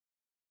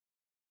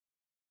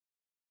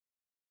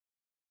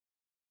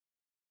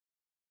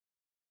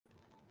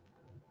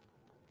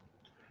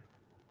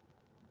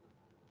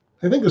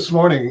I think this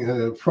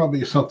morning,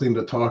 probably something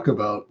to talk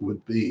about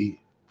would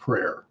be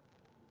prayer.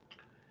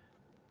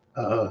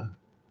 Uh,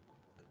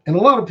 and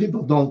a lot of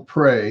people don't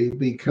pray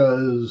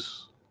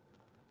because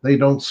they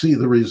don't see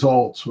the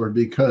results or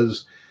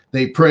because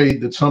they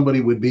prayed that somebody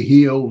would be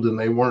healed and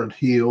they weren't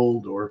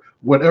healed or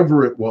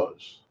whatever it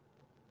was.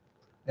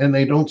 And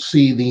they don't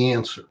see the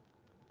answer.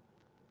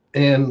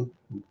 And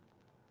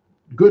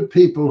good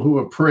people who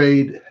have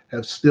prayed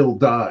have still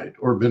died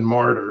or been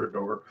martyred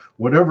or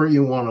whatever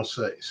you want to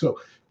say.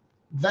 So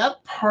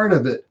that part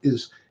of it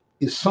is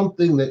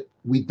something that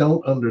we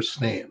don't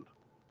understand.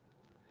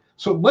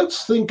 So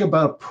let's think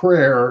about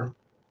prayer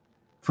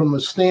from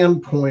the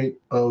standpoint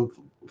of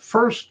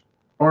first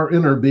our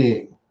inner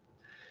being.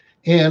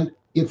 And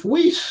if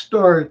we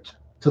start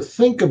to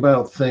think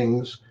about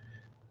things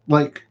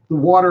like the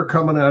water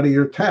coming out of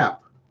your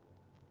tap,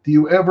 do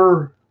you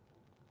ever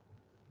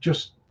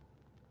just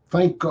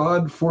thank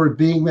God for it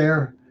being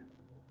there,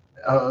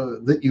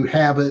 that you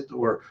have it?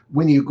 Or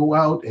when you go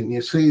out and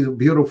you see the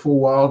beautiful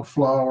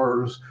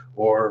wildflowers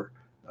or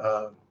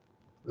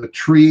the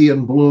tree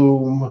in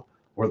bloom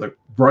or the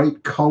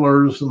bright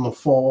colors in the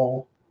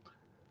fall,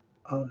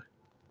 uh,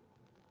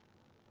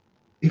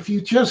 if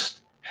you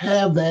just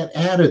have that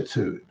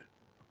attitude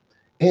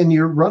and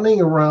you're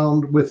running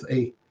around with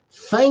a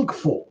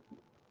thankful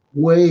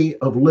way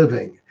of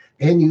living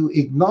and you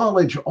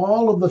acknowledge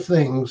all of the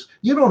things,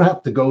 you don't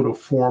have to go to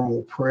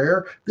formal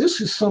prayer. This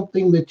is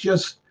something that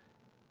just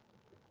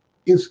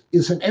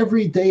is an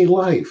everyday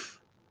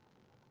life.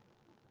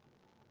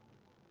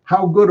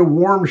 How good a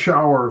warm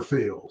shower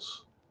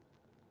feels,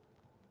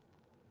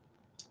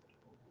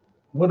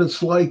 what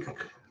it's like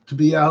to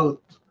be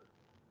out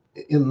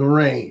in the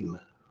rain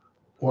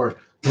or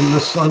in the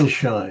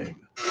sunshine,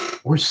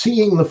 or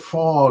seeing the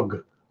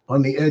fog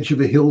on the edge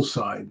of a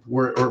hillside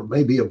or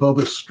maybe above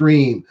a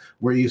stream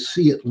where you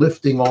see it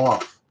lifting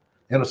off.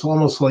 And it's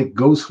almost like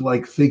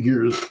ghost-like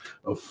figures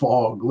of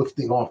fog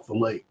lifting off the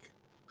lake,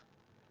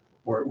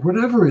 or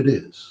whatever it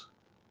is.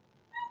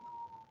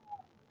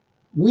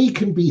 We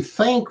can be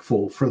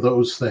thankful for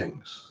those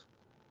things.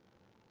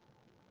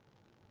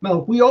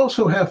 Now, we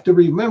also have to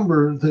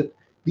remember that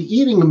the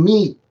eating of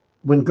meat,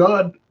 when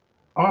God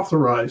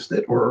authorized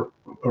it or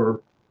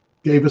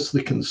gave us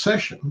the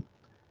concession,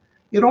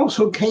 it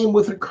also came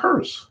with a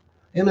curse.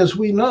 And as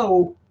we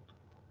know,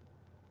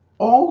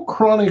 all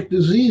chronic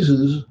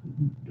diseases,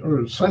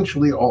 or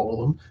essentially all of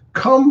them,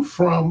 come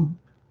from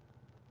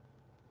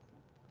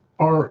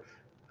our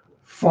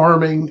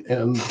farming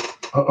and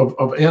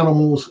of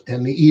animals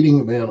and the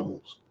eating of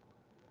animals.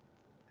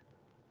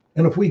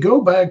 And if we go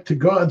back to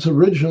God's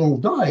original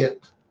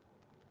diet,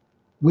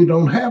 we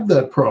don't have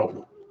that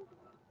problem.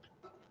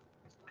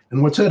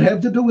 And what's that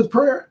have to do with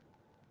prayer?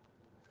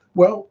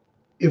 Well,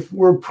 if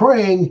we're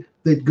praying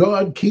that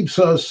God keeps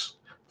us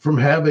from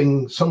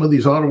having some of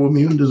these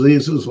autoimmune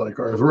diseases like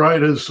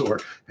arthritis or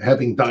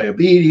having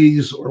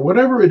diabetes or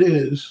whatever it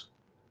is,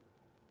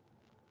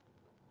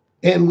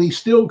 and we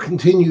still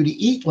continue to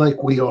eat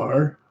like we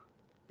are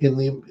in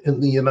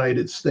the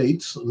United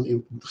States,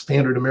 in the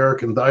standard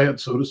American diet,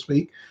 so to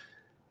speak,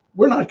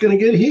 we're not going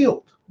to get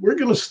healed. We're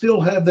going to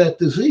still have that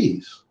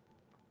disease.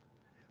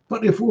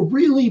 But if we're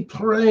really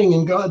praying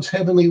in God's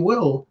heavenly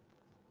will,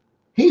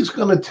 He's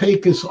going to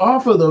take us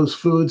off of those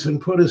foods and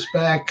put us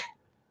back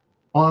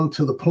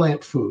onto the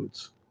plant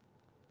foods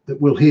that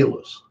will heal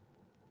us.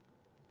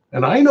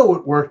 And I know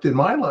it worked in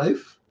my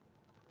life,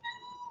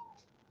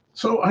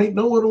 so I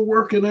know it'll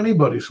work in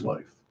anybody's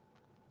life.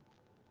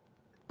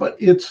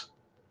 But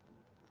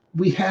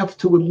we have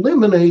to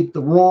eliminate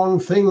the wrong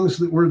things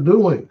that we're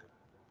doing.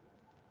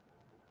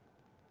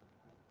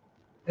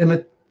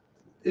 And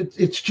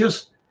it's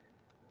just,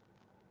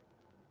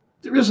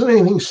 there isn't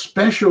anything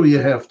special you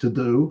have to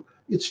do.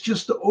 It's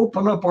just to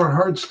open up our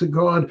hearts to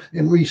God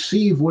and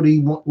receive what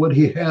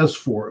He has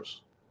for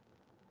us.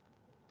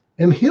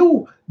 And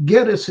He'll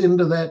get us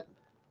into that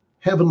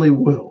heavenly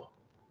will.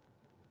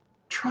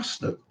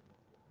 Trust Him.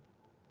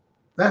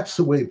 That's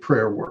the way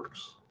prayer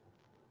works.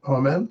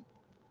 Amen.